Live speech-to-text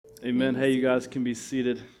Amen. Hey, you guys can be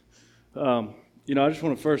seated. I just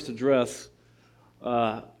want to first address,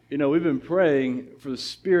 we've been praying for the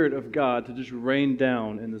Spirit of God to just rain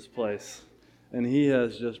down in this place, and He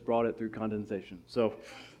has just brought it through condensation. So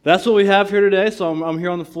that's what we have here today. So I'm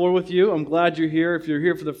here on the floor with you. I'm glad you're here. If you're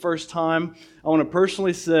here for the first time, I want to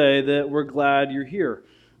personally say that we're glad you're here.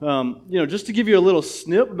 Just to give you a little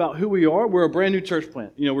snip about who we are, we're a brand new church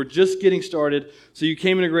plant. We're just getting started, so you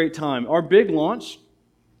came in a great time. Our big launch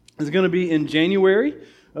is going to be in January.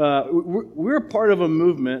 We're a part of a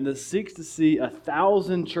movement that seeks to see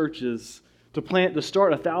 1,000 churches, to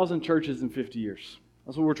start 1,000 churches in 50 years.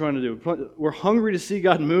 That's what we're trying to do. We're hungry to see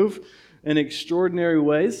God move in extraordinary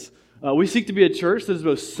ways. We seek to be a church that is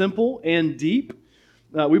both simple and deep.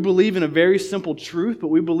 We believe in a very simple truth, but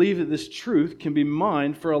we believe that this truth can be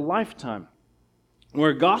mined for a lifetime.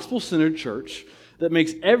 We're a gospel-centered church that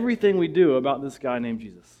makes everything we do about this guy named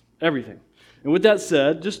Jesus. Everything. And with that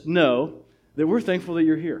said, just know that we're thankful that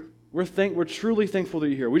you're here. We're truly thankful that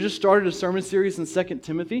you're here. We just started a sermon series in 2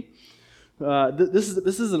 Timothy.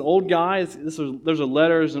 This is an old guy. There's a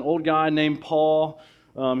letter. There's an old guy named Paul.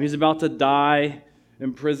 He's about to die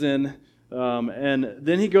in prison. And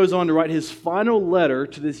then he goes on to write his final letter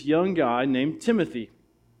to this young guy named Timothy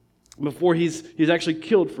before he's actually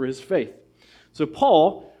killed for his faith. So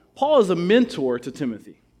Paul is a mentor to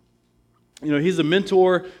Timothy. He's a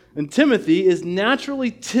mentor, and Timothy is naturally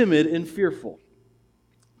timid and fearful.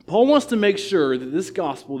 Paul wants to make sure that this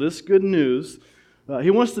gospel, this good news, he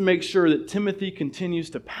wants to make sure that Timothy continues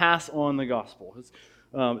to pass on the gospel.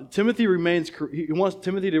 He wants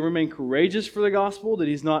Timothy to remain courageous for the gospel, that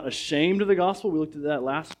he's not ashamed of the gospel. We looked at that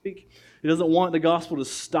last week. He doesn't want the gospel to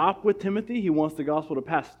stop with Timothy. He wants the gospel to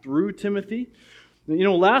pass through Timothy.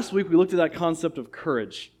 Last week we looked at that concept of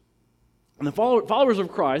courage. And the followers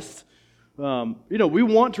of Christ, we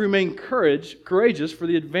want to remain courageous for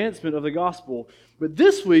the advancement of the gospel. But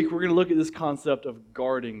this week, we're going to look at this concept of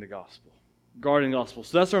guarding the gospel. Guarding the gospel.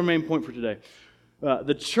 So that's our main point for today.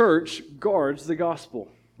 The church guards the gospel.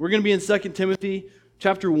 We're going to be in 2 Timothy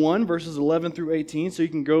chapter 1, verses 11 through 18. So you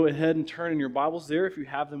can go ahead and turn in your Bibles there if you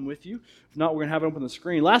have them with you. If not, we're going to have it up on the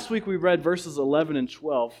screen. Last week, we read verses 11 and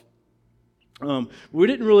 12. We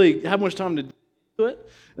didn't really have much time to do it.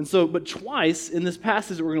 But twice in this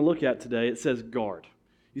passage that we're going to look at today, it says guard.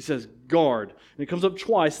 He says guard. And it comes up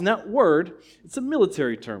twice. And that word, it's a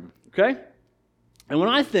military term. Okay? And when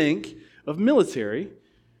I think of military,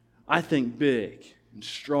 I think big and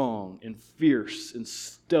strong and fierce and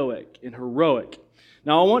stoic and heroic.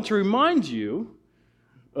 Now I want to remind you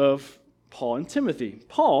of Paul and Timothy.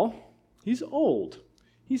 Paul, he's old.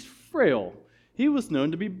 He's frail. He was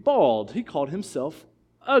known to be bald. He called himself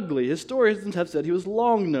ugly. Historians have said he was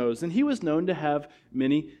long-nosed, and he was known to have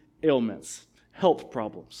many ailments, health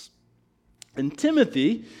problems. And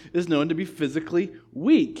Timothy is known to be physically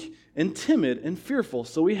weak and timid and fearful.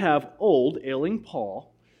 So we have old, ailing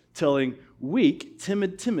Paul telling weak,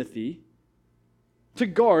 timid Timothy to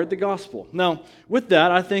guard the gospel. Now, with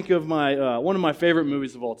that, I think of one of my favorite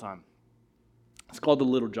movies of all time. It's called The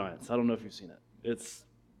Little Giants. I don't know if you've seen it. It's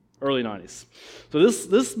early 90s. So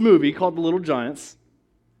this movie called The Little Giants,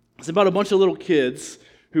 it's about a bunch of little kids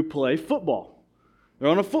who play football. They're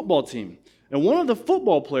on a football team. And one of the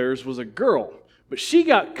football players was a girl. But she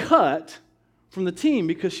got cut from the team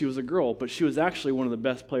because she was a girl. But she was actually one of the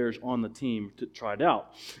best players on the team to try it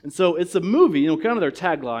out. And so it's a movie, kind of their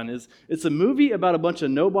tagline is, it's a movie about a bunch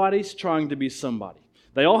of nobodies trying to be somebody.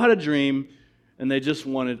 They all had a dream, and they just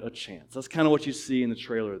wanted a chance. That's kind of what you see in the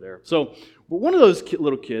trailer there. So one of those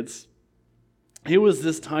little kids, he was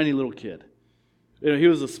this tiny little kid. He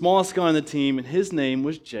was the smallest guy on the team, and his name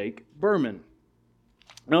was Jake Berman.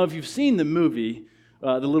 Now, if you've seen the movie,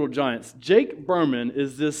 The Little Giants, Jake Berman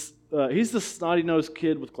is he's the snotty-nosed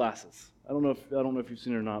kid with glasses. I don't know if you've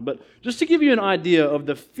seen it or not, but just to give you an idea of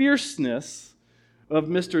the fierceness of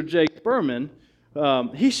Mr. Jake Berman,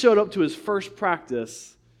 he showed up to his first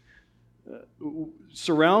practice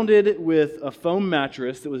surrounded with a foam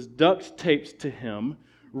mattress that was duct taped to him,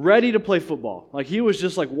 ready to play football. Like he was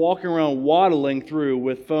just walking around waddling through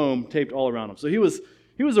with foam taped all around him. So he was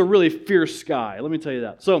a really fierce guy, let me tell you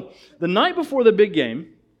that. So the night before the big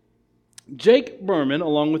game, Jake Berman,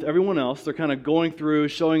 along with everyone else, they're kind of going through,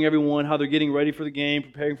 showing everyone how they're getting ready for the game,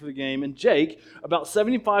 preparing for the game. And Jake, about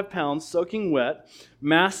 75 pounds, soaking wet,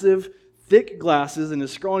 massive, thick glasses, and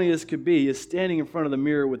as scrawny as could be, is standing in front of the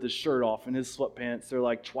mirror with his shirt off and his sweatpants. They're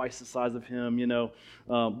like twice the size of him,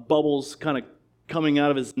 bubbles kind of coming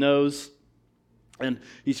out of his nose, and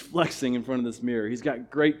he's flexing in front of this mirror. He's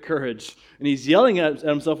got great courage, and he's yelling at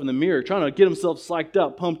himself in the mirror, trying to get himself psyched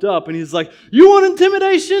up, pumped up, and he's like, "You want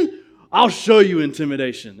intimidation? I'll show you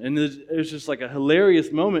intimidation. And it was just like a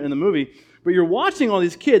hilarious moment in the movie. But you're watching all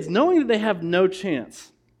these kids knowing that they have no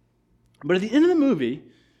chance. But at the end of the movie,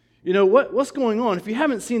 you know, what's going on? If you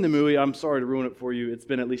haven't seen the movie, I'm sorry to ruin it for you. It's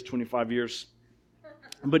been at least 25 years.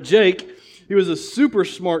 But Jake, he was a super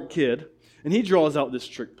smart kid, and he draws out this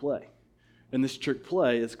trick play. And this trick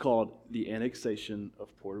play is called the annexation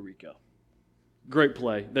of Puerto Rico. Great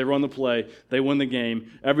play. They run the play. They win the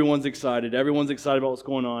game. Everyone's excited. Everyone's excited about what's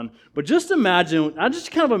going on. But just imagine, I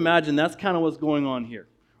just kind of imagine that's kind of what's going on here,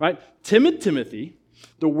 right? Timid Timothy,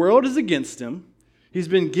 the world is against him. He's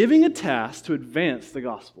been giving a task to advance the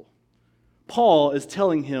gospel. Paul is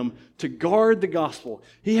telling him to guard the gospel.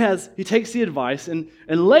 He takes the advice, and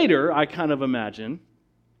later, I kind of imagine,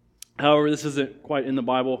 however, this isn't quite in the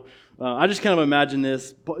Bible, I just kind of imagine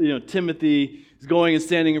this, you know, Timothy is going and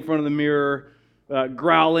standing in front of the mirror,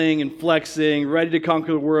 growling and flexing, ready to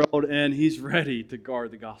conquer the world, and he's ready to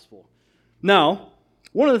guard the gospel. Now,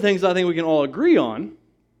 one of the things I think we can all agree on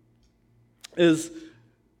is,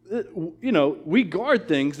 you know, we guard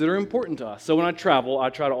things that are important to us. So when I travel, I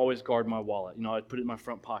try to always guard my wallet. You know, I put it in my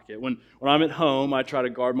front pocket. When I'm at home, I try to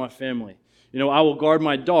guard my family. You know, I will guard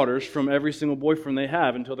my daughters from every single boyfriend they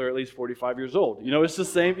have until they're at least 45 years old. You know, it's the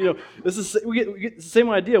same, you know, we get the same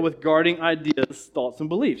idea with guarding ideas, thoughts, and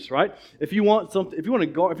beliefs, right? If you know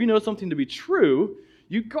something to be true,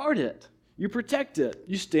 you guard it. You protect it.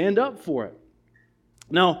 You stand up for it.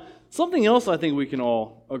 Now, something else I think we can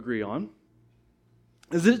all agree on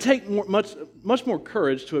is that it takes much more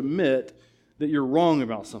courage to admit that you're wrong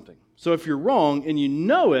about something. So if you're wrong and you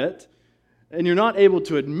know it, and you're not able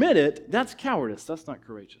to admit it, that's cowardice. That's not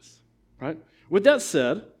courageous, right? With that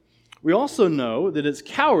said, we also know that it's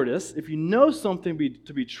cowardice if you know something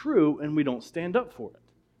to be true and we don't stand up for it.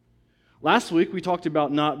 Last week, we talked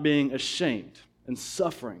about not being ashamed and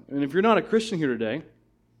suffering. And if you're not a Christian here today,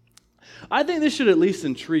 I think this should at least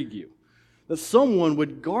intrigue you, that someone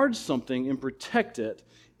would guard something and protect it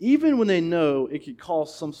even when they know it could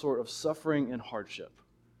cause some sort of suffering and hardship.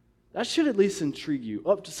 That should at least intrigue you,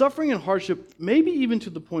 up to suffering and hardship, maybe even to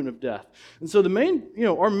the point of death. And so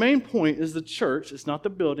our main point is the church. It's not the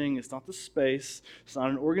building, it's not the space, it's not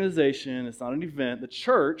an organization, it's not an event. The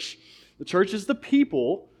church is the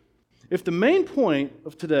people. If the main point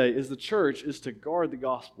of today is the church is to guard the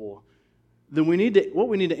gospel, then what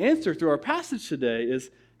we need to answer through our passage today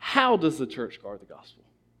is, how does the church guard the gospel?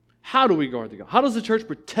 How do we guard the gospel? How does the church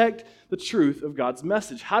protect the truth of God's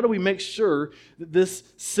message? How do we make sure that this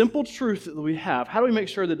simple truth that we have, how do we make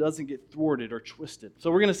sure that it doesn't get thwarted or twisted?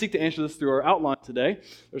 So we're going to seek to answer this through our outline today.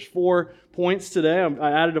 There's 4 points today.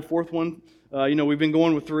 I added a 4th one. We've been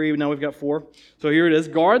going with 3, now we've got 4. So here it is.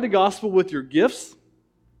 Guard the gospel with your gifts.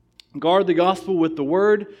 Guard the gospel with the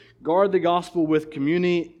word. Guard the gospel with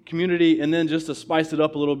community. And then just to spice it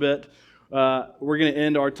up a little bit, we're going to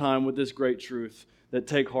end our time with this great truth. That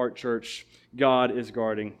take heart, church. God is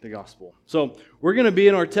guarding the gospel. So we're going to be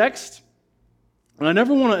in our text, and I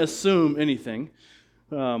never want to assume anything.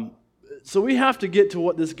 So we have to get to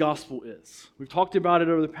what this gospel is. We've talked about it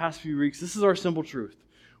over the past few weeks. This is our simple truth.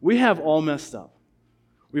 We have all messed up.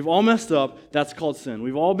 We've all messed up. That's called sin.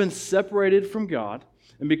 We've all been separated from God,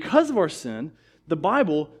 and because of our sin, the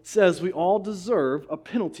Bible says we all deserve a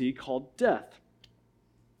penalty called death.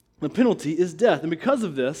 The penalty is death. And because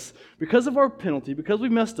of this, because of our penalty, because we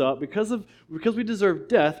messed up, because we deserve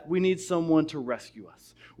death, we need someone to rescue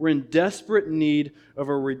us. We're in desperate need of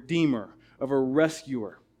a redeemer, of a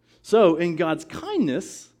rescuer. So in God's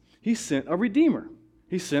kindness, He sent a redeemer.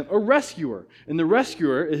 He sent a rescuer. And the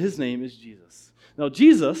rescuer, his name is Jesus. Now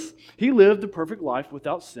Jesus, He lived the perfect life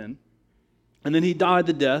without sin. And then He died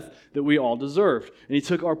the death that we all deserved. And He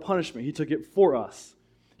took our punishment. He took it for us.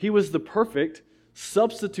 He was the perfect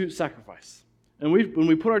substitute sacrifice. And when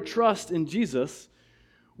we put our trust in Jesus,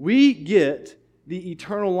 we get the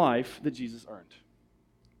eternal life that Jesus earned.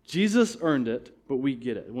 Jesus earned it, but we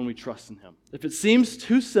get it when we trust in Him. If it seems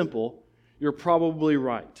too simple, you're probably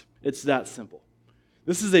right. It's that simple.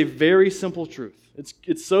 This is a very simple truth.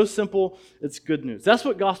 It's so simple, it's good news. That's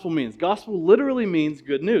what gospel means. Gospel literally means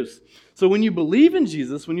good news. So when you believe in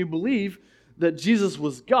Jesus, when you believe that Jesus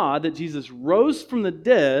was God, that Jesus rose from the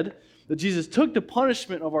dead, that Jesus took the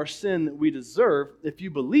punishment of our sin that we deserve, if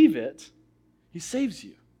you believe it, He saves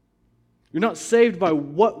you. You're not saved by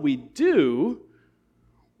what we do.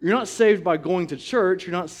 You're not saved by going to church.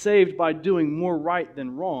 You're not saved by doing more right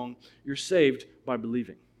than wrong. You're saved by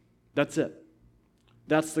believing. That's it.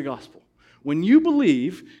 That's the gospel. When you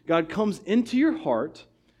believe, God comes into your heart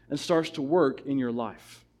and starts to work in your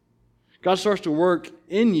life. God starts to work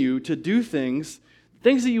in you to do things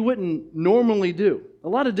that you wouldn't normally do. A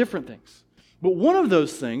lot of different things. But one of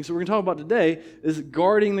those things that we're going to talk about today is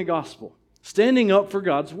guarding the gospel, standing up for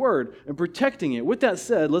God's word and protecting it. With that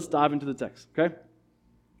said, let's dive into the text, okay?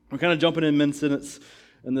 We're kind of jumping in mid-sentence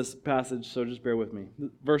in this passage, so just bear with me.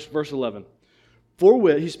 Verse 11. For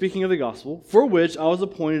which, he's speaking of the gospel, for which I was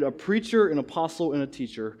appointed a preacher, an apostle, and a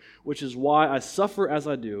teacher, which is why I suffer as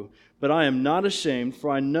I do. But I am not ashamed,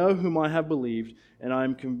 for I know whom I have believed, and I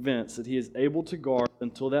am convinced that he is able to guard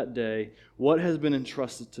until that day what has been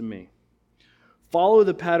entrusted to me. Follow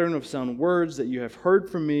the pattern of sound words that you have heard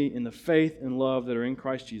from me in the faith and love that are in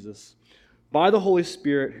Christ Jesus. By the Holy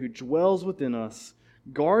Spirit who dwells within us,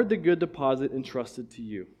 guard the good deposit entrusted to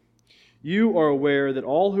you. You are aware that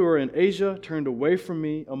all who are in Asia turned away from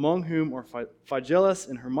me, among whom are Phygelus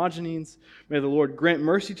and Hermogenes. May the Lord grant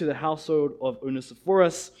mercy to the household of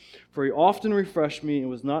Onesiphorus, for he often refreshed me and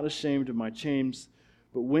was not ashamed of my chains.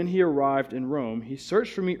 But when he arrived in Rome, he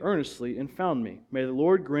searched for me earnestly and found me. May the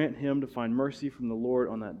Lord grant him to find mercy from the Lord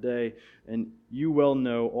on that day, and you well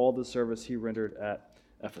know all the service he rendered at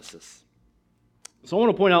Ephesus. So I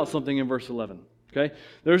want to point out something in verse 11. Okay?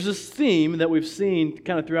 There's this theme that we've seen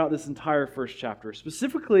kind of throughout this entire first chapter,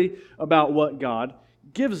 specifically about what God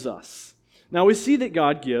gives us. Now we see that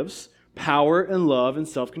God gives power and love and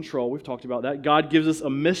self-control. We've talked about that. God gives us a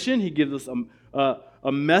mission. He gives us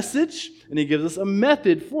a message, and He gives us a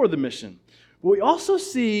method for the mission. But we also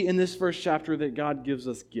see in this first chapter that God gives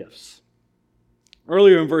us gifts.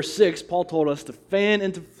 Earlier in verse 6, Paul told us to fan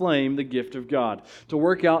into flame the gift of God, to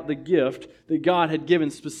work out the gift that God had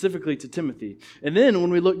given specifically to Timothy. And then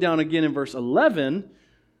when we look down again in verse 11,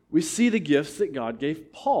 we see the gifts that God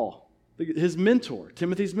gave Paul, his mentor,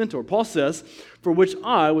 Timothy's mentor. Paul says, for which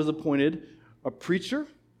I was appointed a preacher,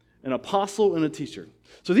 an apostle, and a teacher.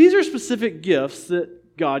 So these are specific gifts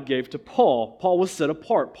that God gave to Paul. Paul was set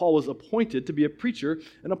apart. Paul was appointed to be a preacher,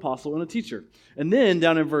 an apostle, and a teacher. And then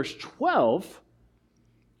down in verse 12,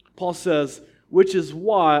 Paul says, which is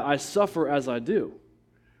why I suffer as I do,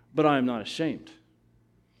 but I am not ashamed.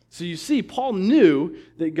 So you see, Paul knew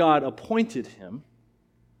that God appointed him.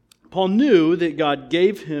 Paul knew that God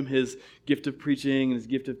gave him his gift of preaching and his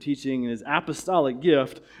gift of teaching and his apostolic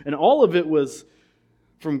gift, and all of it was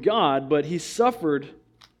from God, but he suffered.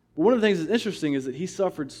 One of the things that's interesting is that he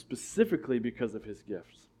suffered specifically because of his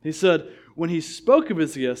gifts. He said, when he spoke of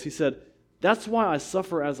his gifts, he said, that's why I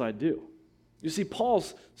suffer as I do. You see,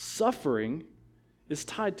 Paul's suffering is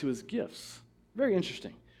tied to his gifts. Very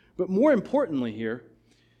interesting. But more importantly here,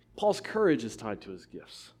 Paul's courage is tied to his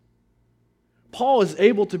gifts. Paul is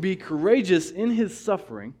able to be courageous in his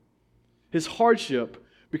suffering, his hardship,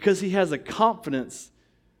 because he has a confidence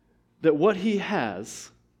that what he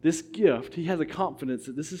has, this gift, he has a confidence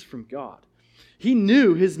that this is from God. He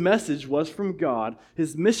knew his message was from God,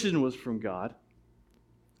 his mission was from God,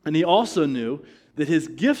 and he also knew that his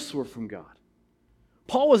gifts were from God.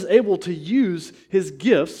 Paul was able to use his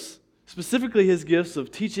gifts, specifically his gifts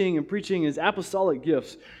of teaching and preaching, his apostolic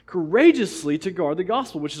gifts, courageously to guard the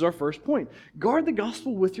gospel, which is our first point. Guard the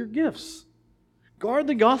gospel with your gifts. Guard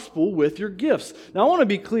the gospel with your gifts. Now I want to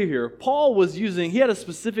be clear here. Paul he had a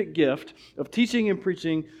specific gift of teaching and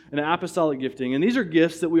preaching and an apostolic gifting. And these are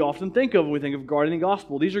gifts that we often think of when we think of guarding the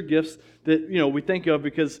gospel. These are gifts that we think of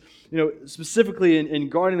because specifically in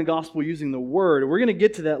guarding the gospel using the word. And we're going to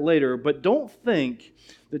get to that later. But don't think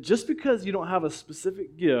that just because you don't have a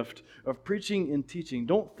specific gift of preaching and teaching,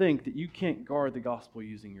 don't think that you can't guard the gospel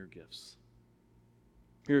using your gifts.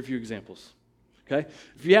 Here are a few examples. Okay?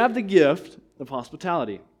 If you have the gift of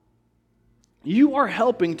hospitality, you are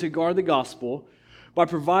helping to guard the gospel by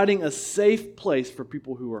providing a safe place for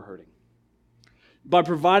people who are hurting, by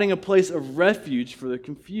providing a place of refuge for the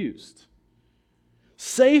confused.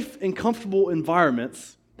 Safe and comfortable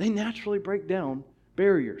environments, they naturally break down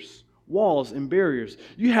barriers, walls and barriers.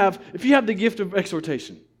 If you have the gift of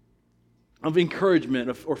exhortation, of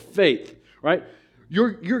encouragement, or faith, right?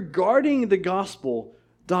 You're guarding the gospel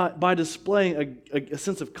by displaying a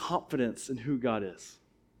sense of confidence in who God is.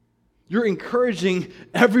 You're encouraging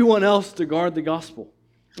everyone else to guard the gospel.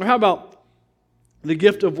 Or how about the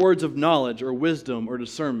gift of words of knowledge or wisdom or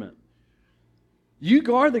discernment? You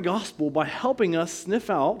guard the gospel by helping us sniff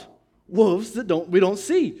out wolves that we don't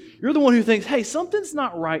see. You're the one who thinks, hey, something's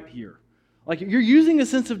not right here. Like you're using a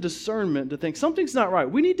sense of discernment to think something's not right.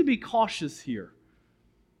 We need to be cautious here.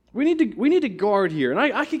 We need to guard here. And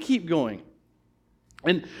I could keep going.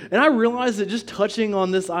 And I realize that just touching on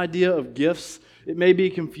this idea of gifts, it may be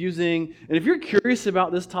confusing. And if you're curious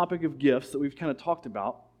about this topic of gifts that we've kind of talked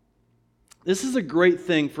about, this is a great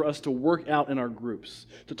thing for us to work out in our groups,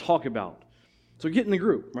 to talk about. So get in the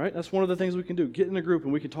group, right? That's one of the things we can do. Get in a group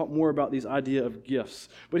and we can talk more about these idea of gifts.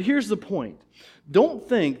 But here's the point. Don't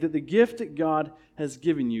think that the gift that God has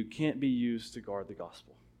given you can't be used to guard the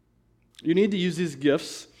gospel. You need to use these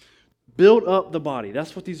gifts, build up the body.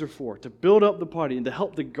 That's what these are for, to build up the body and to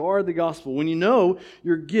help to guard the gospel. When you know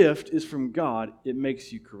your gift is from God, it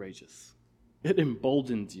makes you courageous. It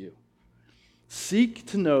emboldens you. Seek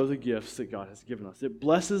to know the gifts that God has given us. It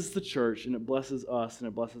blesses the church, and it blesses us, and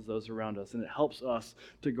it blesses those around us, and it helps us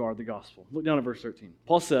to guard the gospel. Look down at verse 13.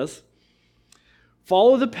 Paul says,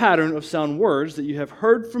 "Follow the pattern of sound words that you have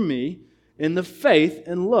heard from me in the faith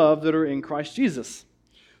and love that are in Christ Jesus."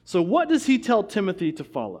 So what does he tell Timothy to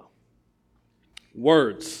follow?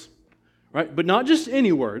 Words, right? But not just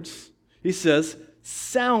any words. He says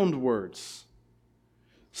sound words.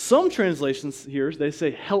 Some translations here, they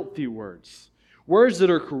say healthy words. Words that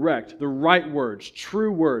are correct, the right words,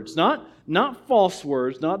 true words, not false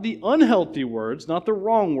words, not the unhealthy words, not the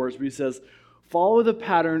wrong words, but he says, follow the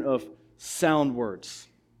pattern of sound words.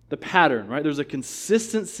 The pattern, right? There's a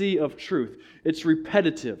consistency of truth. It's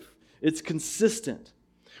repetitive. It's consistent.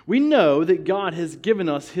 We know that God has given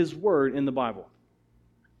us His Word in the Bible.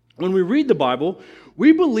 When we read the Bible,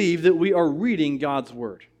 we believe that we are reading God's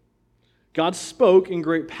Word. God spoke in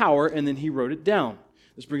great power, and then He wrote it down.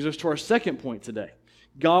 This brings us to our second point today.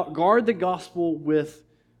 Guard the gospel with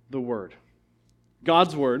the Word.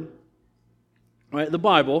 God's Word, right? The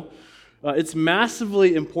Bible, it's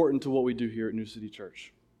massively important to what we do here at New City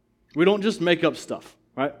Church. We don't just make up stuff,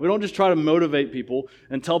 right? We don't just try to motivate people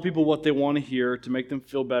and tell people what they want to hear to make them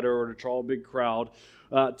feel better or to draw a big crowd.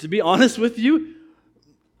 To be honest with you,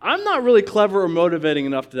 I'm not really clever or motivating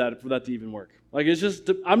enough for that to even work. Like,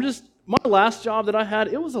 my last job that I had,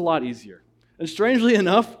 it was a lot easier. And strangely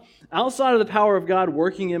enough, outside of the power of God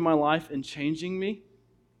working in my life and changing me,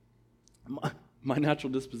 my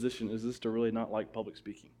natural disposition is just to really not like public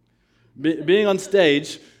speaking. Being on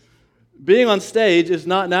stage is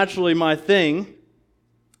not naturally my thing,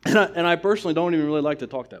 and I personally don't even really like to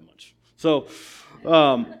talk that much. So,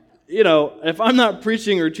 if I'm not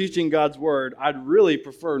preaching or teaching God's Word, I'd really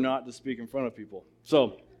prefer not to speak in front of people.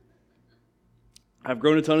 So, I've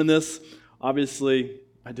grown a ton in this. Obviously,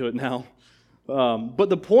 I do it now. But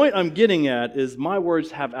the point I'm getting at is my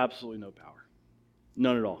words have absolutely no power.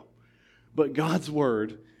 None at all. But God's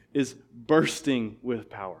Word is bursting with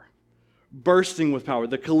power. Bursting with power.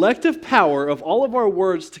 The collective power of all of our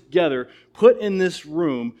words together put in this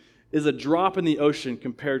room is a drop in the ocean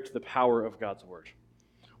compared to the power of God's Word.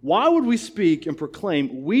 Why would we speak and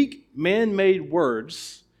proclaim weak, man-made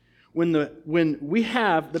words when we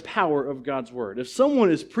have the power of God's Word? If someone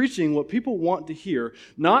is preaching what people want to hear,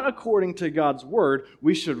 not according to God's Word,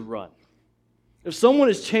 we should run. If someone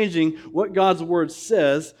is changing what God's Word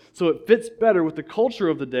says so it fits better with the culture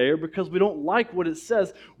of the day, or because we don't like what it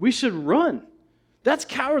says, we should run. That's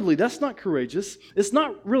cowardly. That's not courageous. It's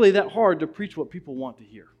not really that hard to preach what people want to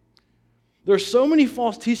hear. There's so many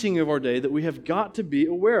false teaching of our day that we have got to be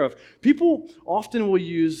aware of. People often will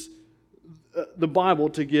use the Bible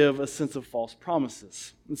to give a sense of false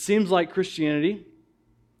promises. It seems like Christianity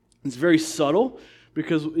is very subtle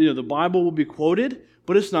because the Bible will be quoted,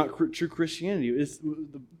 but it's not true Christianity.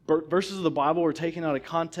 The verses of the Bible are taken out of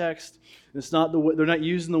context. It's not they're not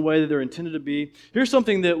used in the way that they're intended to be. Here's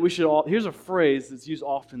something that here's a phrase that's used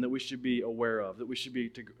often that we should be aware of, that we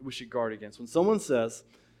should guard against. When someone says,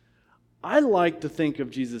 "I like to think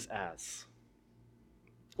of Jesus as,"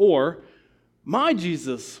 or "my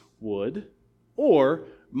Jesus would," or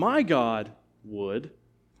 "my God would,"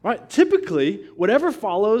 right? Typically, whatever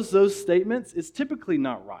follows those statements is typically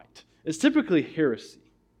not right. It's typically heresy,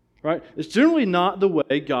 right? It's generally not the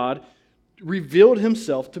way God revealed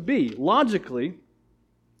Himself to be. Logically,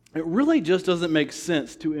 it really just doesn't make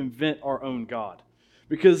sense to invent our own God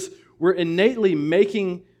because we're innately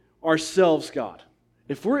making ourselves God.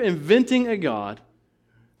 If we're inventing a God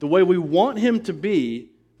the way we want Him to be,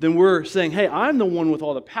 then we're saying, hey, I'm the one with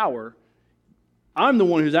all the power. I'm the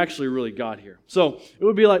one who's actually really God here. So it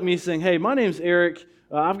would be like me saying, hey, my name's Eric.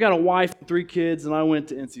 I've got a wife and 3 kids, and I went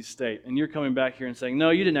to NC State. And you're coming back here and saying, no,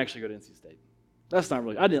 you didn't actually go to NC State. That's not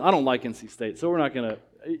really, I don't like NC State, so we're not going to,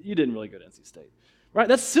 you didn't really go to NC State. Right?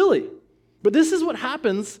 That's silly. But this is what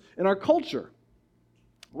happens in our culture.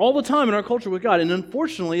 All the time in our culture with God. And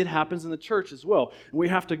unfortunately, it happens in the church as well. And we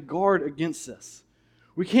have to guard against this.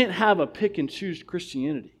 We can't have a pick and choose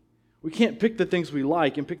Christianity. We can't pick the things we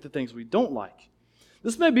like and pick the things we don't like.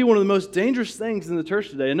 This may be one of the most dangerous things in the church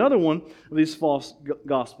today. Another one of these false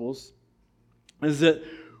gospels is that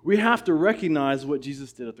we have to recognize what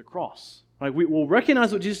Jesus did at the cross. Like we will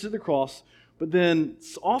recognize what Jesus did at the cross, but then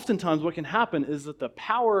oftentimes what can happen is that the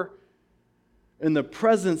power and the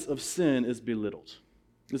presence of sin is belittled.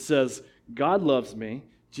 It says, God loves me,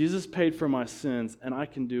 Jesus paid for my sins, and I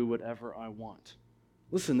can do whatever I want.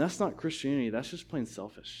 Listen, that's not Christianity. That's just plain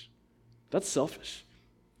selfish. That's selfish.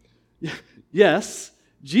 Yes,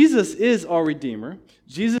 Jesus is our Redeemer.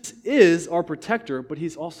 Jesus is our protector, but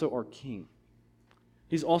He's also our King.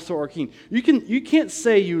 He's also our King. You can't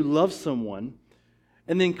say you love someone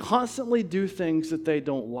and then constantly do things that they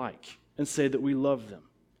don't like and say that we love them.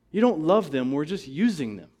 You don't love them, we're just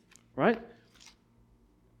using them, right?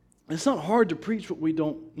 It's not hard to preach what we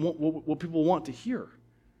don't want, what people want to hear.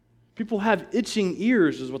 People have itching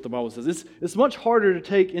ears, is what the Bible says. It's much harder to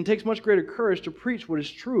take and takes much greater courage to preach what is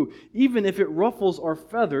true, even if it ruffles our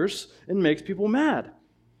feathers and makes people mad.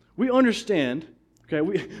 We understand, okay,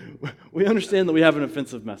 we understand that we have an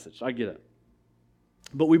offensive message. I get it.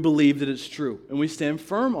 But we believe that it's true, and we stand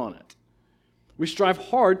firm on it. We strive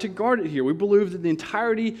hard to guard it here. We believe that the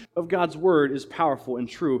entirety of God's Word is powerful and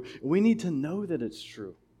true, and we need to know that it's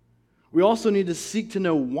true. We also need to seek to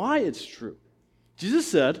know why it's true. Jesus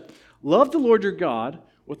said, love the Lord your God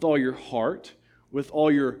with all your heart, with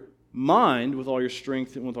all your mind, with all your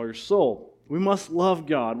strength, and with all your soul. We must love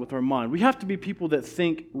God with our mind. We have to be people that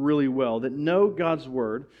think really well, that know God's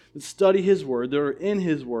Word, that study His Word, that are in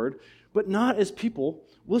His Word, but not as people.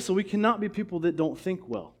 Listen, we cannot be people that don't think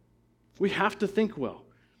well. We have to think well.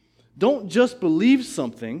 Don't just believe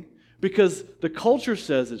something because the culture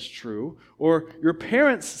says it's true or your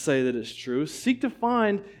parents say that it's true. Seek to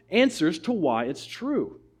find answers to why it's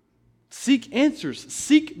true. Seek answers.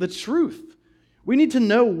 Seek the truth. We need to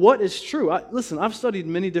know what is true. Listen, I've studied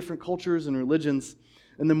many different cultures and religions,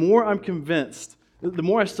 and the more I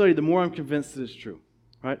study, the more I'm convinced that it's true.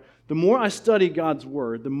 Right? The more I study God's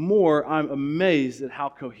Word, the more I'm amazed at how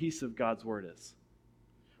cohesive God's Word is.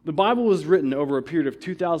 The Bible was written over a period of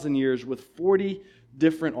 2,000 years with 40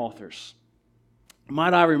 different authors.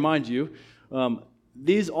 Might I remind you,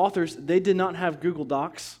 these authors, they did not have Google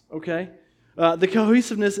Docs, okay? The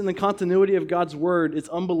cohesiveness and the continuity of God's Word is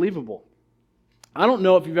unbelievable. I don't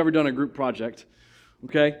know if you've ever done a group project,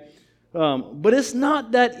 okay? But it's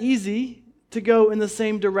not that easy to go in the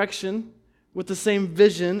same direction with the same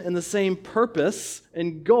vision and the same purpose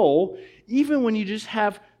and goal, even when you just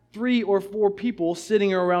have 3 or 4 people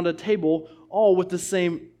sitting around a table all with the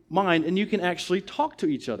same mind, and you can actually talk to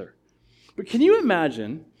each other. But can you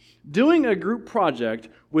imagine doing a group project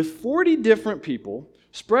with 40 different people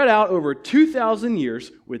spread out over 2,000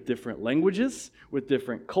 years with different languages, with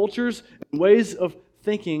different cultures, and ways of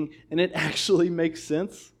thinking, and it actually makes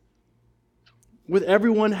sense? With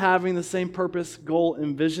everyone having the same purpose, goal,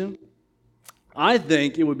 and vision? I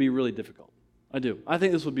think it would be really difficult. I do. I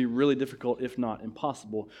think this would be really difficult, if not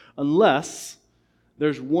impossible, unless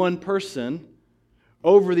there's one person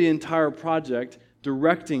over the entire project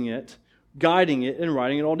directing it, guiding it, and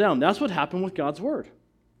writing it all down. That's what happened with God's Word.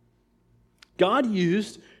 God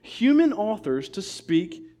used human authors to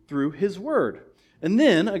speak through His Word. And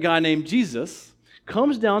then a guy named Jesus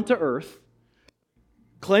comes down to earth,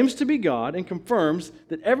 claims to be God, and confirms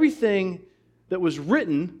that everything that was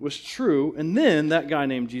written was true, and then that guy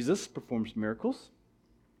named Jesus performs miracles.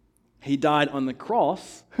 He died on the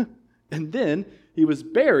cross, and then He was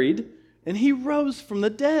buried, and He rose from the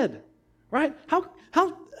dead. Right?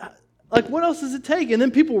 What else does it take? And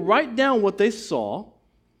then people write down what they saw,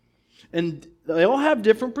 and they all have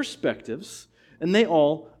different perspectives, and they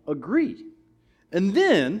all agree. And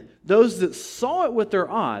then those that saw it with their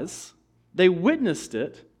eyes, they witnessed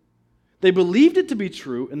it, they believed it to be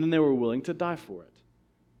true, and then they were willing to die for it.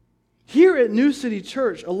 Here at New City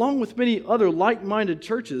Church, along with many other like-minded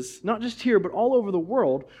churches, not just here, but all over the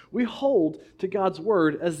world, we hold to God's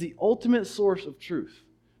Word as the ultimate source of truth.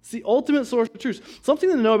 It's the ultimate source of truth.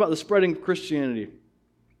 Something to know about the spreading of Christianity.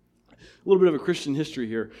 A little bit of a Christian history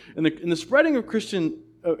here. In the spreading of Christian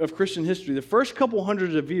history, the first couple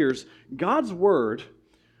hundreds of years, God's Word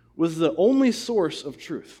was the only source of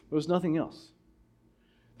truth. There was nothing else.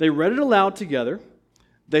 They read it aloud together,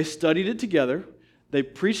 they studied it together, they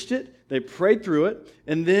preached it, they prayed through it,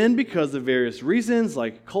 and then because of various reasons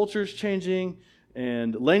like cultures changing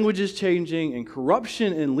and languages changing and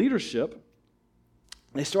corruption in leadership,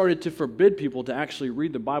 they started to forbid people to actually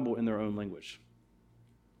read the Bible in their own language.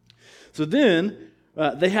 So then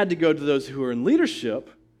they had to go to those who were in leadership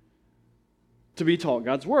to be taught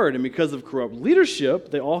God's Word. And because of corrupt leadership,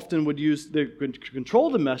 they often would control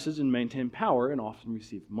the message and maintain power and often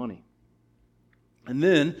receive money. And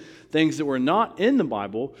then things that were not in the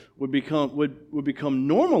Bible would become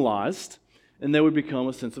normalized, and they would become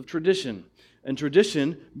a sense of tradition. And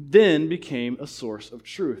tradition then became a source of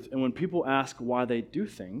truth. And when people ask why they do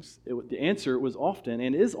things, the answer was often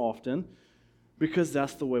and is often because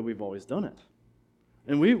that's the way we've always done it.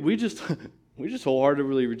 And we just we just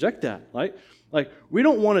wholeheartedly reject that. Like we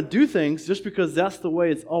don't want to do things just because that's the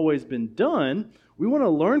way it's always been done. We want to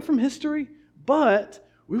learn from history, but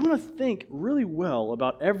we want to think really well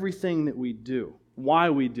about everything that we do, why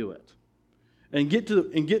we do it, and get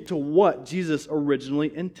to what Jesus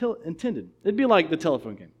originally intended. It'd be like the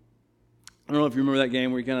telephone game. I don't know if you remember that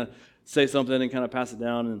game where you kind of say something and kind of pass it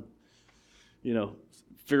down and,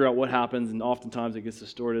 figure out what happens, and oftentimes it gets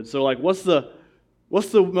distorted. So, like, what's the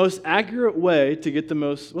most accurate way to get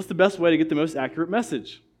what's the best way to get the most accurate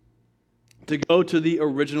message? To go to the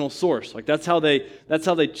original source. Like, that's how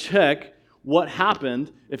they check what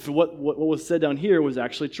happened, if what was said down here was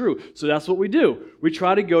actually true. So that's what we do. We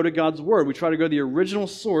try to go to God's Word. We try to go to the original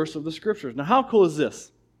source of the Scriptures. Now, how cool is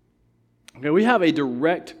this? Okay, we have a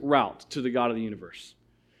direct route to the God of the universe.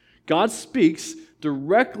 God speaks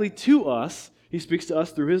directly to us. He speaks to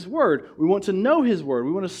us through His Word. We want to know His Word.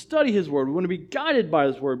 We want to study His Word. We want to be guided by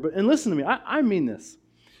His Word. And listen to me, I mean this.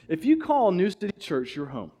 If you call New City Church your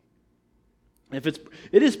home, it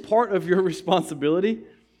is part of your responsibility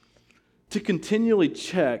to continually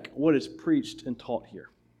check what is preached and taught here.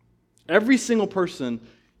 Every single person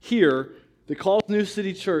here that calls New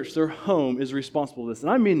City Church their home is responsible for this. And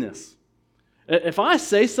I mean this. If I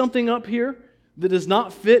say something up here that does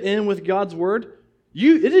not fit in with God's Word,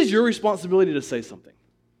 it is your responsibility to say something.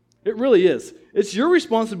 It really is. It's your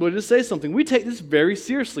responsibility to say something. We take this very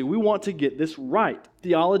seriously. We want to get this right.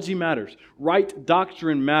 Theology matters. Right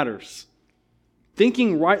doctrine matters.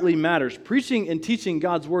 Thinking rightly matters. Preaching and teaching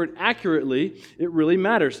God's Word accurately, it really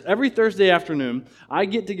matters. Every Thursday afternoon, I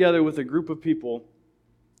get together with a group of people,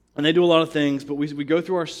 and they do a lot of things, but we go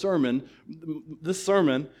through our sermon,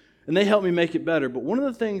 and they help me make it better. But one of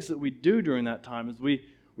the things that we do during that time is we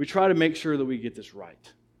try to make sure that we get this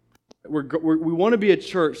right. We want to be a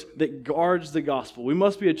church that guards the gospel. We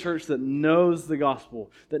must be a church that knows the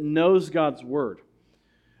gospel, that knows God's Word.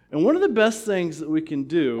 And one of the best things that we can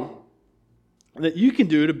do, that you can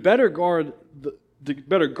do to better guard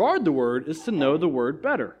the Word, is to know the Word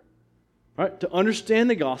better, right? To understand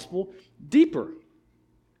the gospel deeper.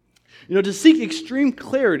 To seek extreme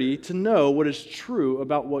clarity to know what is true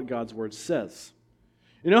about what God's Word says.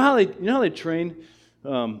 You know how they train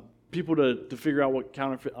people to figure out what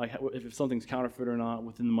counterfeit, like if something's counterfeit or not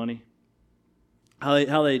within the money. How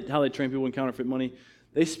they train people in counterfeit money.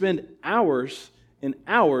 They spend hours and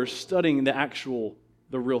hours studying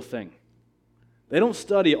the real thing. They don't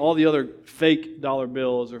study all the other fake dollar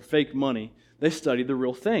bills or fake money. They study the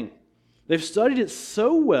real thing. They've studied it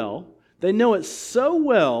so well, they know it so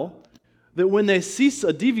well, that when they see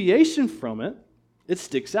a deviation from it, it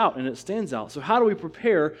sticks out and it stands out. So how do we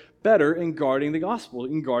prepare better in guarding the gospel,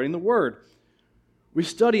 in guarding the Word? We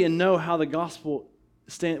study and know how the gospel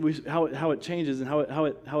how it changes and how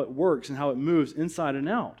it works and how it moves inside and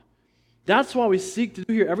out. That's why we seek to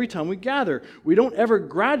do here every time we gather. We don't ever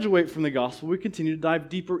graduate from the gospel. We continue to dive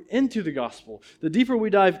deeper into the gospel. The deeper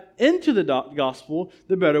we dive into the gospel,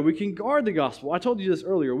 the better we can guard the gospel. I told you this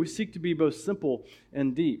earlier. We seek to be both simple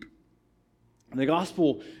and deep. And the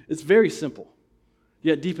gospel is very simple,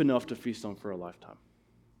 yet deep enough to feast on for a lifetime.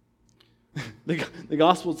 The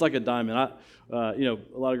gospel is like a diamond. A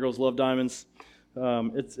lot of girls love diamonds.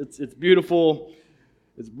 It's beautiful.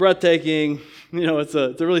 It's breathtaking. It's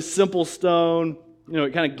a really simple stone.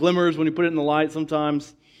 It kind of glimmers when you put it in the light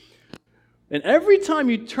sometimes. And every time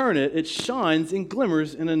you turn it, it shines and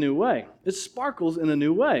glimmers in a new way. It sparkles in a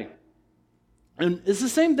new way. And it's the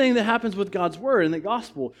same thing that happens with God's Word and the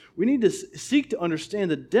gospel. We need to seek to understand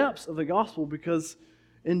the depths of the gospel, because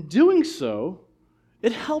in doing so,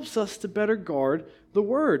 it helps us to better guard the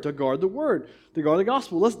Word, to guard the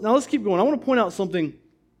gospel. Let's keep going. I want to point out something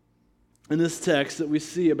in this text that we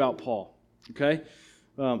see about Paul. Okay?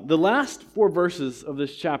 The last 4 verses of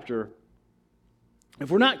this chapter, if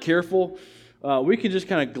we're not careful, we can just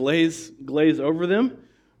kind of glaze over them,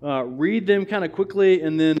 read them kind of quickly,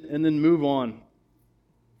 and then move on.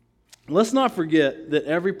 Let's not forget that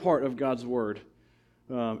every part of God's Word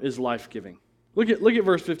is life-giving. Look at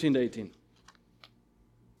verse 15 to 18. It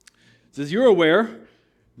says, "You're aware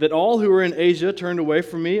that all who are in Asia turned away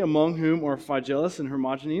from me, among whom are Phygelus and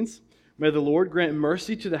Hermogenes. May the Lord grant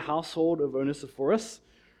mercy to the household of Onesiphorus,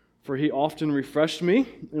 for he often refreshed me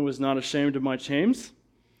and was not ashamed of my chains.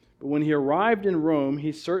 But when he arrived in Rome,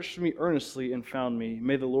 he searched for me earnestly and found me.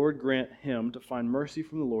 May the Lord grant him to find mercy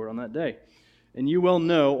from the Lord on that day. And you well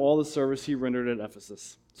know all the service he rendered at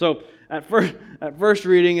Ephesus." So at first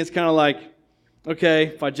reading, it's kind of like,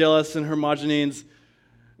 okay, Phygelus and Hermogenes.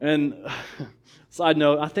 And side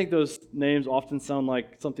note, I think those names often sound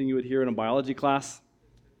like something you would hear in a biology class.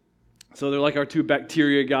 So they're like our two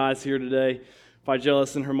bacteria guys here today,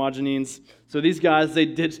 Phygellus and Hermogenes. So these guys, they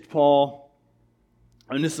ditched Paul.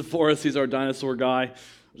 Onesiphorus, he's our dinosaur guy.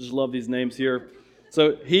 I just love these names here.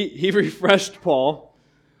 So he refreshed Paul.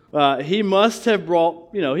 He must have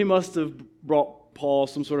brought Paul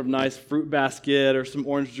some sort of nice fruit basket or some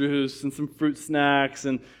orange juice and some fruit snacks.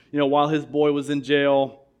 And, while his boy was in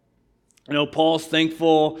jail, Paul's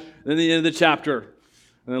thankful. And then the end of the chapter.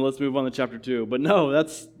 And then let's move on to chapter 2. But no,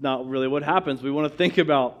 that's not really what happens. We want to think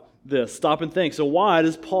about this. Stop and think. So why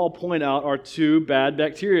does Paul point out our two bad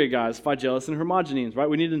bacteria guys, Phygellus and Hermogenes, right?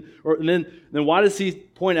 Then why does he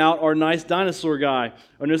point out our nice dinosaur guy,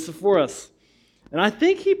 Onesiphorus? And I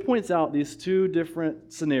think he points out these two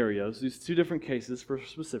different scenarios, these two different cases for a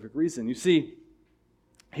specific reason. You see,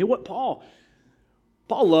 Paul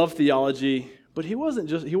loved theology, but he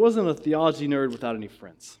wasn't a theology nerd without any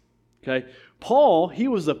friends. Okay? Paul, he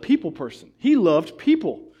was a people person. He loved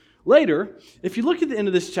people. Later, if you look at the end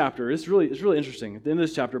of this chapter, it's really interesting. At the end of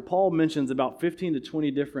this chapter, Paul mentions about 15 to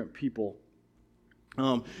 20 different people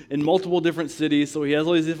in multiple different cities. So he has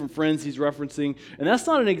all these different friends he's referencing. And that's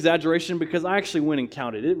not an exaggeration because I actually went and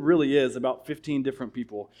counted. It really is about 15 different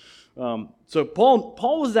people. So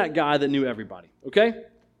Paul was that guy that knew everybody, okay?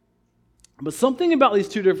 But something about these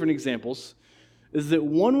two different examples is that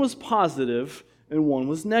one was positive and one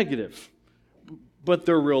was negative. But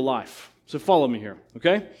they're real life. So follow me here,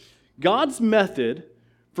 okay? God's method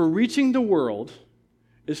for reaching the world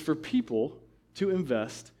is for people to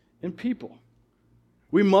invest in people.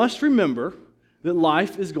 We must remember that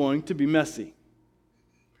life is going to be messy.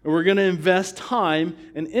 And we're going to invest time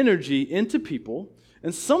and energy into people,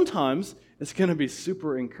 and sometimes it's going to be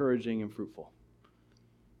super encouraging and fruitful.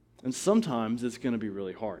 And sometimes it's going to be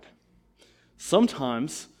really hard.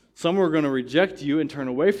 Sometimes some are going to reject you and turn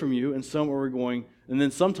away from you, and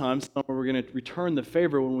then sometimes some are going to return the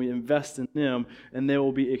favor when we invest in them, and they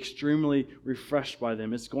will be extremely refreshed by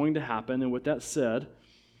them. It's going to happen, and with that said,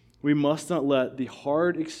 we must not let the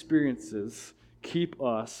hard experiences keep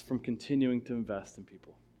us from continuing to invest in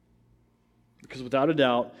people. Because without a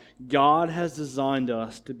doubt, God has designed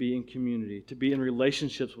us to be in community, to be in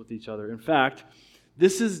relationships with each other. In fact,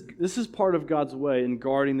 this is part of God's way in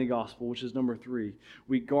guarding the gospel, which is number 3.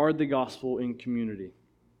 We guard the gospel in community.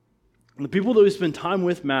 And the people that we spend time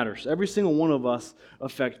with matters. Every single one of us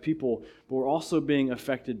affect people, but we're also being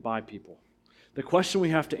affected by people. The question we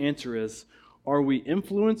have to answer is, are we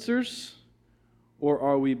influencers or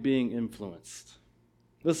are we being influenced?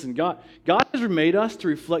 Listen, God has made us to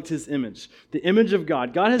reflect His image, the image of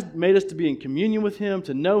God. God has made us to be in communion with Him,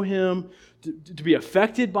 to know Him, to be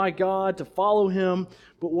affected by God, to follow Him.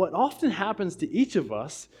 But what often happens to each of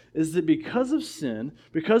us is that because of sin,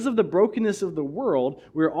 because of the brokenness of the world,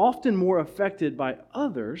 we're often more affected by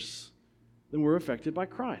others than we're affected by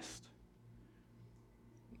Christ.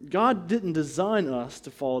 God didn't design us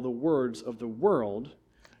to follow the words of the world.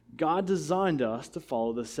 God designed us to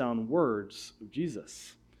follow the sound words of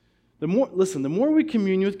Jesus. The more we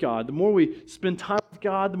commune with God, the more we spend time with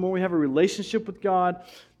God, the more we have a relationship with God,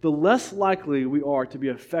 the less likely we are to be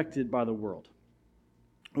affected by the world.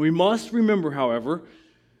 We must remember, however,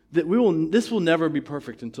 that this will never be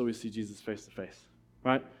perfect until we see Jesus face to face,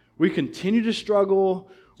 right? We continue to struggle,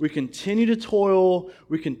 we continue to toil,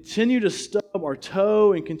 we continue to stub our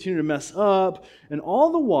toe and continue to mess up, and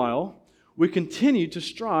all the while, we continue to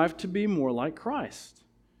strive to be more like Christ.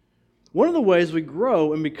 One of the ways we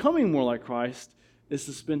grow in becoming more like Christ is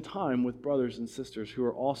to spend time with brothers and sisters who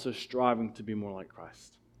are also striving to be more like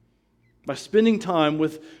Christ. By spending time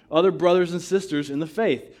with other brothers and sisters in the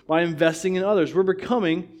faith, by investing in others,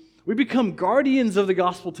 we become guardians of the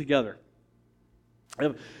gospel together.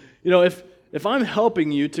 If I'm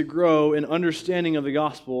helping you to grow in understanding of the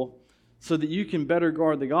gospel so that you can better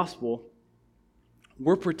guard the gospel,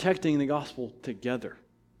 we're protecting the gospel together.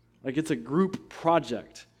 Like it's a group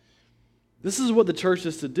project. This is what the church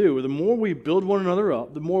is to do. The more we build one another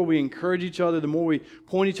up, the more we encourage each other, the more we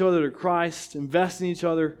point each other to Christ, invest in each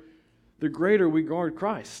other, the greater we guard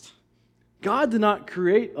Christ. God did not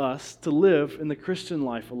create us to live in the Christian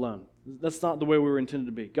life alone. That's not the way we were intended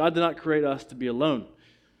to be. God did not create us to be alone.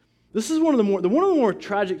 This is one of the more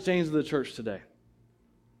tragic things of the church today.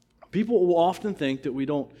 People will often think that we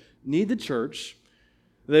don't need the church,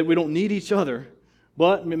 that we don't need each other,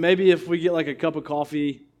 but maybe if we get like a cup of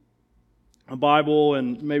coffee, a Bible,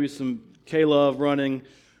 and maybe some K-Love running,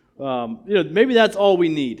 maybe that's all we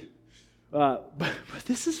need. But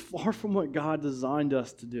this is far from what God designed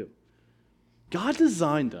us to do. God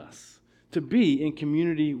designed us to be in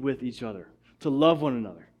community with each other, to love one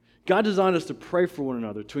another. God designed us to pray for one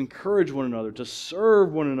another, to encourage one another, to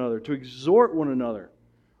serve one another, to exhort one another,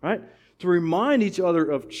 right? to remind each other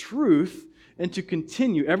of truth, and to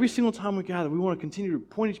continue. Every single time we gather, we want to continue to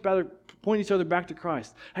point each other back to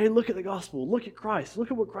Christ. Hey, look at the gospel. Look at Christ.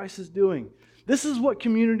 Look at what Christ is doing. This is what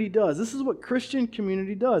community does. This is what Christian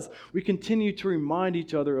community does. We continue to remind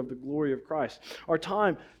each other of the glory of Christ.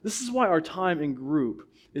 This is why our time in group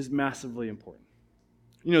is massively important.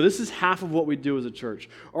 This is half of what we do as a church.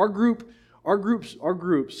 Our groups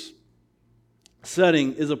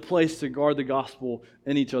setting is a place to guard the gospel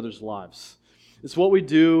in each other's lives. It's what we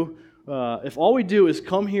do. If all we do is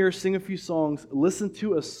come here, sing a few songs, listen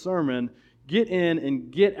to a sermon, get in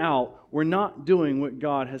and get out, we're not doing what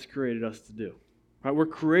God has created us to do. Right? We're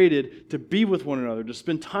created to be with one another, to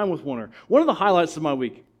spend time with one another. One of the highlights of my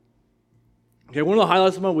week,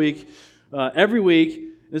 every week,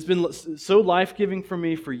 it's been so life-giving for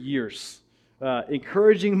me for years,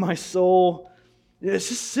 encouraging my soul. It's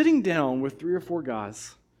just sitting down with 3 or 4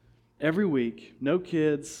 guys every week, no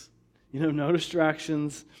kids, no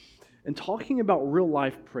distractions, and talking about real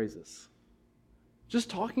life praises. Just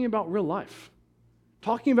talking about real life.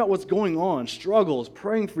 Talking about what's going on, struggles,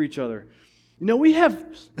 praying for each other. We have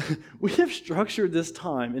structured this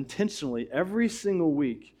time intentionally every single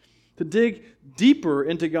week to dig deeper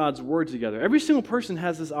into God's Word together. Every single person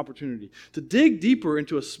has this opportunity to dig deeper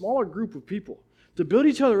into a smaller group of people, to build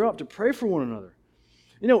each other up, to pray for one another.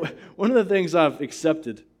 One of the things I've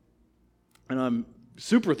accepted, and I'm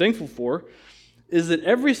super thankful for, is that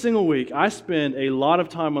every single week I spend a lot of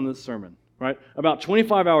time on this sermon, right? About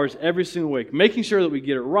 25 hours every single week, making sure that we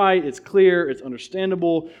get it right, it's clear, it's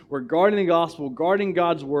understandable, we're guarding the gospel, guarding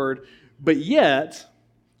God's Word, but yet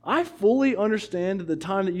I fully understand that the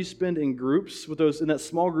time that you spend in groups in that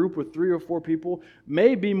small group with 3 or 4 people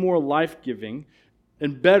may be more life-giving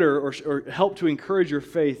and better or help to encourage your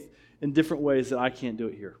faith in different ways that I can't do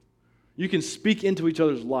it here. You can speak into each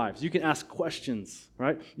other's lives. You can ask questions,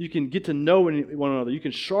 right? You can get to know one another. You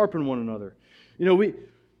can sharpen one another.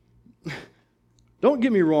 Don't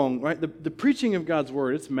get me wrong, right? The preaching of God's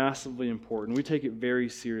Word, it's massively important. We take it very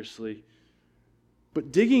seriously.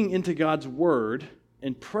 But digging into God's Word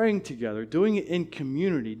and praying together, doing it in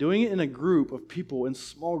community, doing it in a group of people, in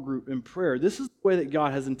small group, in prayer, this is the way that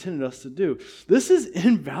God has intended us to do. This is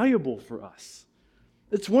invaluable for us.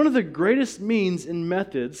 It's one of the greatest means and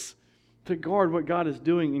methods to guard what God is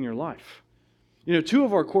doing in your life. 2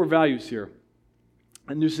 of our core values here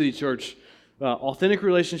at New City Church, authentic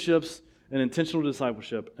relationships and intentional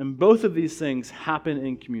discipleship. And both of these things happen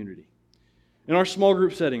in community. In our small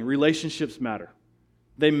group setting, relationships matter.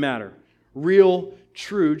 They matter. Real,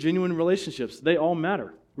 true, genuine relationships, they all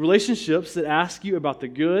matter. Relationships that ask you about the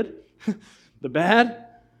good, the bad,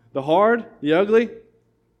 the hard, the ugly.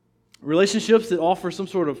 Relationships that offer some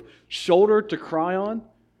sort of shoulder to cry on.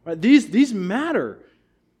 Right? These matter.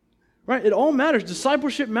 Right? It all matters.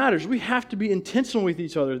 Discipleship matters. We have to be intentional with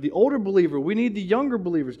each other. The older believer, we need the younger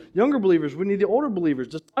believers. Younger believers, we need the older believers.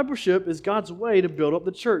 Discipleship is God's way to build up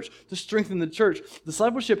the church, to strengthen the church.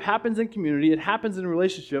 Discipleship happens in community. It happens in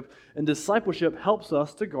relationship. And discipleship helps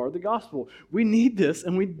us to guard the gospel. We need this,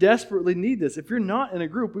 and we desperately need this. If you're not in a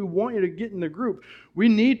group, we want you to get in the group. We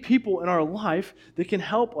need people in our life that can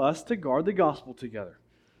help us to guard the gospel together.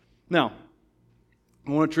 Now, I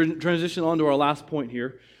want to transition on to our last point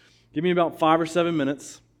here. Give me about 5 or 7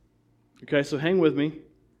 minutes. Okay, so hang with me.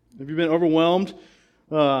 Have you been overwhelmed?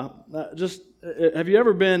 Have you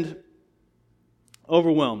ever been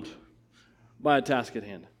overwhelmed by a task at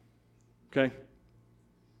hand? Okay?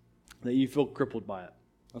 That you feel crippled by it.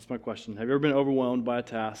 That's my question. Have you ever been overwhelmed by a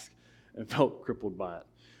task and felt crippled by it?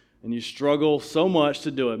 And you struggle so much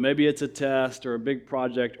to do it. Maybe it's a test or a big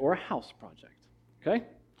project or a house project. Okay?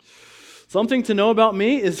 Something to know about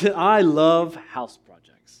me is that I love house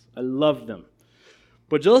projects. I love them.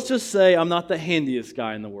 But let's just say I'm not the handiest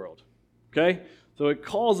guy in the world. Okay? So it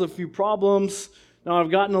caused a few problems. Now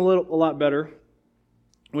I've gotten a lot better.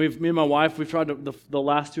 Me and my wife, we've tried the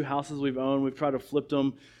last 2 houses we've owned, we've tried to flip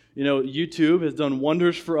them. YouTube has done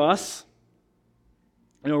wonders for us.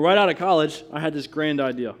 Right out of college, I had this grand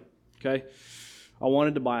idea. Okay? I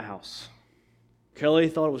wanted to buy a house. Kelly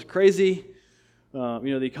thought it was crazy.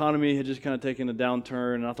 The economy had just kind of taken a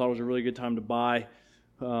downturn, and I thought it was a really good time to buy.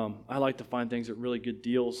 I like to find things at really good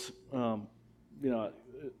deals. It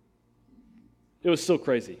was still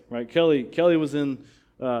crazy, right? Kelly was in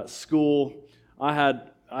school.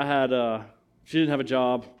 She didn't have a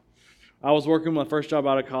job. I was working my first job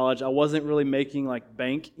out of college. I wasn't really making like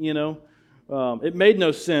bank, It made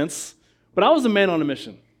no sense, but I was a man on a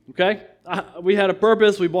mission, okay? We had a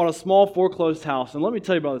purpose. We bought a small foreclosed house, and let me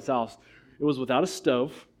tell you about this house. It was without a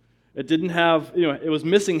stove. It didn't have, it was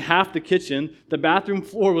missing half the kitchen. The bathroom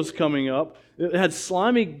floor was coming up. It had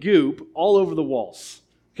slimy goop all over the walls.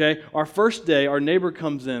 Okay? Our first day, our neighbor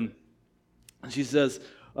comes in, and she says,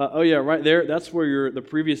 oh yeah, right there, that's where the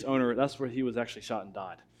previous owner, that's where he was actually shot and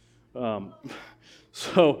died.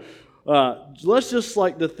 So let's just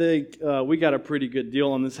like to think we got a pretty good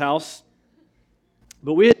deal on this house.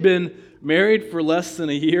 But we had been married for less than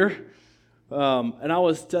a year, and I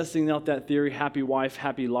was testing out that theory, happy wife,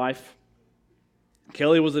 happy life.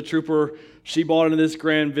 Kelly was a trooper. She bought into this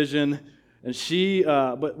grand vision, and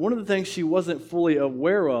but one of the things she wasn't fully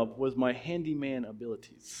aware of was my handyman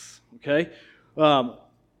abilities, okay?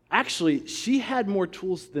 Actually, she had more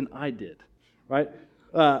tools than I did, right?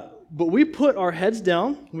 But we put our heads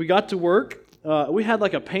down. We got to work. We had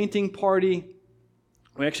like a painting party.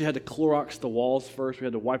 We actually had to Clorox the walls first. We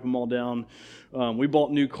had to wipe them all down. We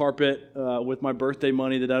bought new carpet with my birthday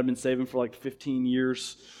money that I'd been saving for like 15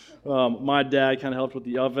 years. My dad kind of helped with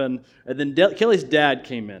the oven. And then Kelly's dad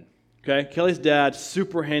came in. Okay, Kelly's dad,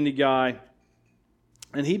 super handy guy.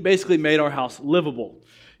 And he basically made our house livable.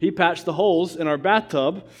 He patched the holes in our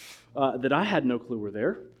bathtub that I had no clue were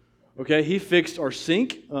there. Okay, he fixed our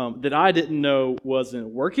sink that I didn't know wasn't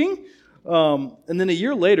working. And then a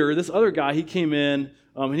year later, this other guy, he came in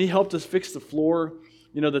and he helped us fix the floor,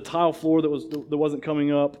 the tile floor that wasn't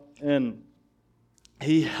coming up, and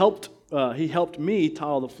he helped me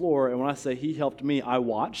tile the floor. And when I say he helped me, I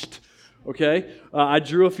watched. Okay, I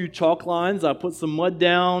drew a few chalk lines, I put some mud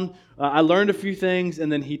down, I learned a few things,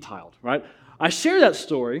 and then he tiled. Right? I share that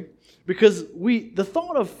story because the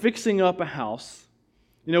thought of fixing up a house.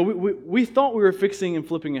 We thought we were fixing and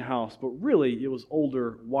flipping a house, but really it was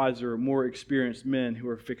older, wiser, more experienced men who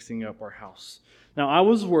were fixing up our house. Now, I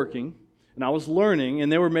was working, and I was learning,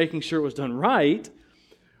 and they were making sure it was done right,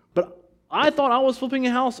 but I thought I was flipping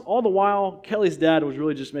a house. All the while, Kelly's dad was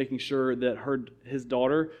really just making sure that his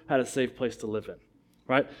daughter had a safe place to live in,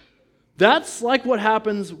 right? That's like what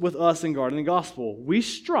happens with us in guarding the gospel. We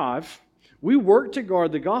strive, we work to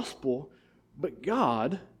guard the gospel, but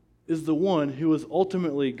God is the one who is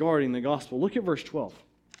ultimately guarding the gospel. Look at verse 12.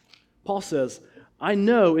 Paul says, I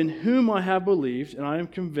know in whom I have believed, and I am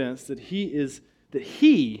convinced that he is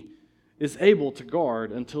able to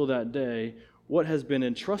guard until that day what has been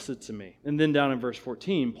entrusted to me. And then down in verse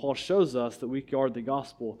 14, Paul shows us that we guard the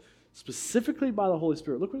gospel specifically by the Holy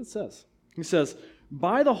Spirit. Look what it says. He says,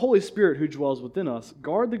 by the Holy Spirit who dwells within us,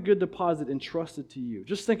 guard the good deposit entrusted to you.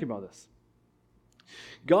 Just think about this.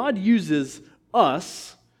 God uses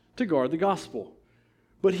us to guard the gospel.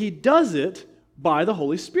 But he does it by the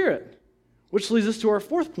Holy Spirit, which leads us to our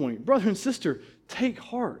fourth point. Brother and sister, take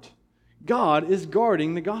heart. God is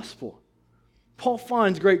guarding the gospel. Paul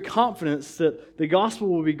finds great confidence that the gospel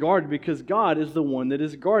will be guarded because God is the one that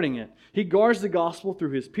is guarding it. He guards the gospel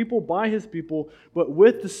through his people, by his people, but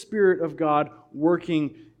with the Spirit of God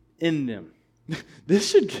working in them. This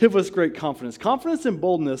should give us great confidence. Confidence and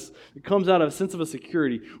boldness that comes out of a sense of a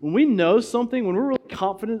security. When we know something, when we're really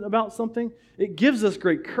confident about something, it gives us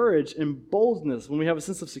great courage and boldness when we have a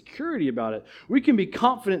sense of security about it. We can be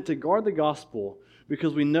confident to guard the gospel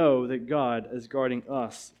because we know that God is guarding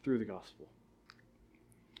us through the gospel.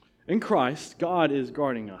 In Christ, God is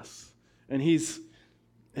guarding us. And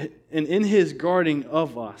in his guarding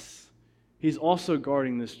of us, he's also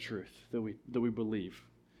guarding this truth that we believe.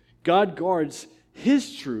 God guards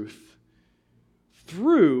his truth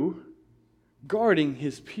through guarding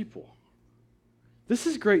his people. This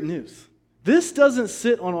is great news. This doesn't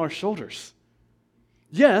sit on our shoulders.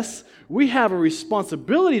 Yes, we have a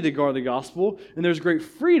responsibility to guard the gospel, and there's great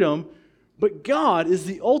freedom, but God is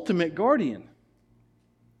the ultimate guardian.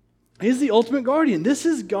 He's the ultimate guardian. This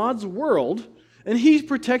is God's world, and he's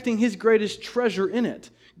protecting his greatest treasure in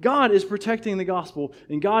it. God is protecting the gospel,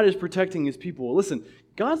 and God is protecting his people. Listen,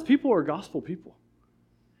 God's people are gospel people.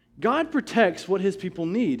 God protects what his people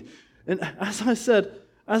need. And as I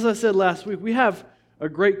said last week, we have a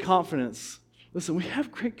great confidence. Listen, we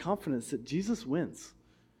have great confidence that Jesus wins.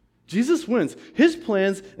 Jesus wins. His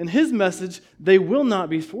plans and his message, they will not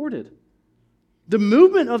be thwarted. The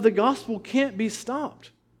movement of the gospel can't be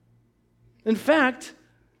stopped. In fact,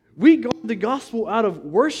 we guard the gospel out of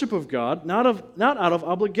worship of God, not out of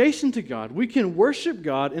obligation to God. We can worship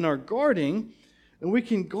God in our guarding, and we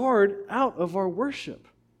can guard out of our worship.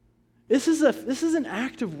 This is an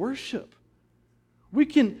act of worship. We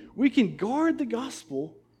can guard the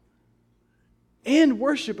gospel and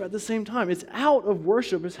worship at the same time. It's out of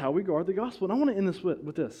worship is how we guard the gospel. And I want to end this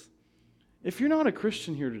with this. If you're not a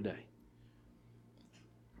Christian here today,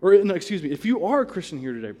 if you are a Christian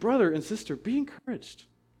here today, brother and sister, be encouraged.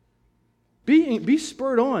 Be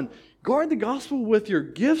spurred on. Guard the gospel with your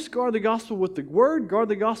gifts, guard the gospel with the word, guard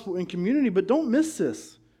the gospel in community, but don't miss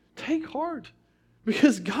this. Take heart.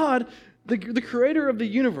 Because God, the creator of the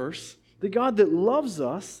universe, the God that loves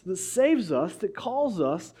us, that saves us, that calls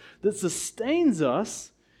us, that sustains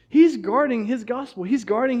us, He's guarding His gospel. He's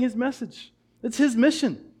guarding His message. It's His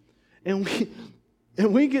mission. And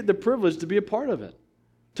we get the privilege to be a part of it,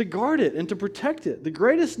 to guard it and to protect it.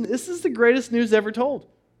 This is the greatest news ever told.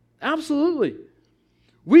 Absolutely.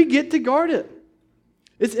 We get to guard it.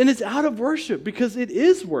 It's out of worship because it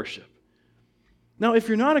is worship. Now, if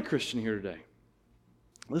you're not a Christian here today,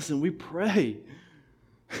 listen, we pray.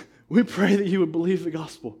 We pray that you would believe the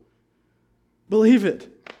gospel. Believe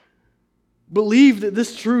it. Believe that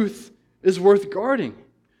this truth is worth guarding.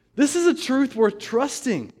 This is a truth worth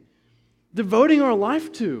trusting, devoting our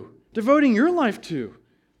life to, devoting your life to.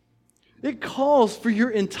 It calls for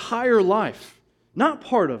your entire life, not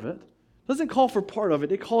part of it. It doesn't call for part of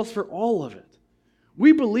it. It calls for all of it.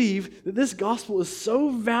 We believe that this gospel is so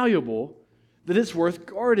valuable that it's worth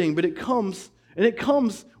guarding, but it comes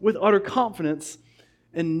with utter confidence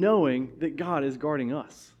and knowing that God is guarding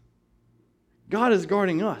us. God is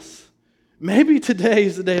guarding us. Maybe today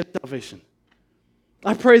is the day of salvation.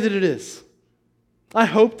 I pray that it is. I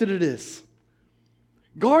hope that it is.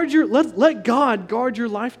 Let God guard your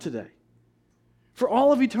life today for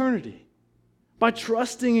all of eternity by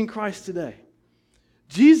trusting in Christ today.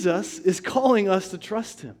 Jesus is calling us to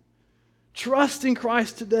trust Him. Trust in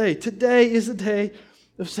Christ today. Today is the day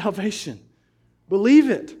of salvation. Believe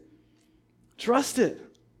it. Trust it.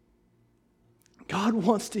 God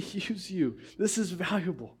wants to use you. This is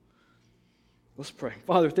valuable. Let's pray.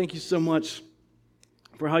 Father, thank you so much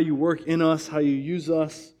for how you work in us, how you use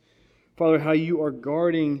us. Father, how you are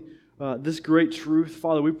guarding this great truth.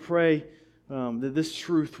 Father, we pray that this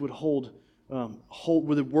truth would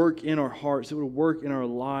would work in our hearts, it would work in our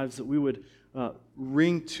lives, that we would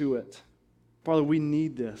ring to it. Father, we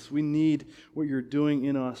need this. We need what you're doing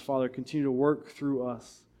in us. Father, continue to work through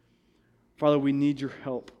us. Father, we need your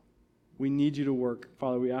help. We need you to work.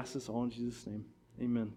 Father, we ask this all in Jesus' name. Amen.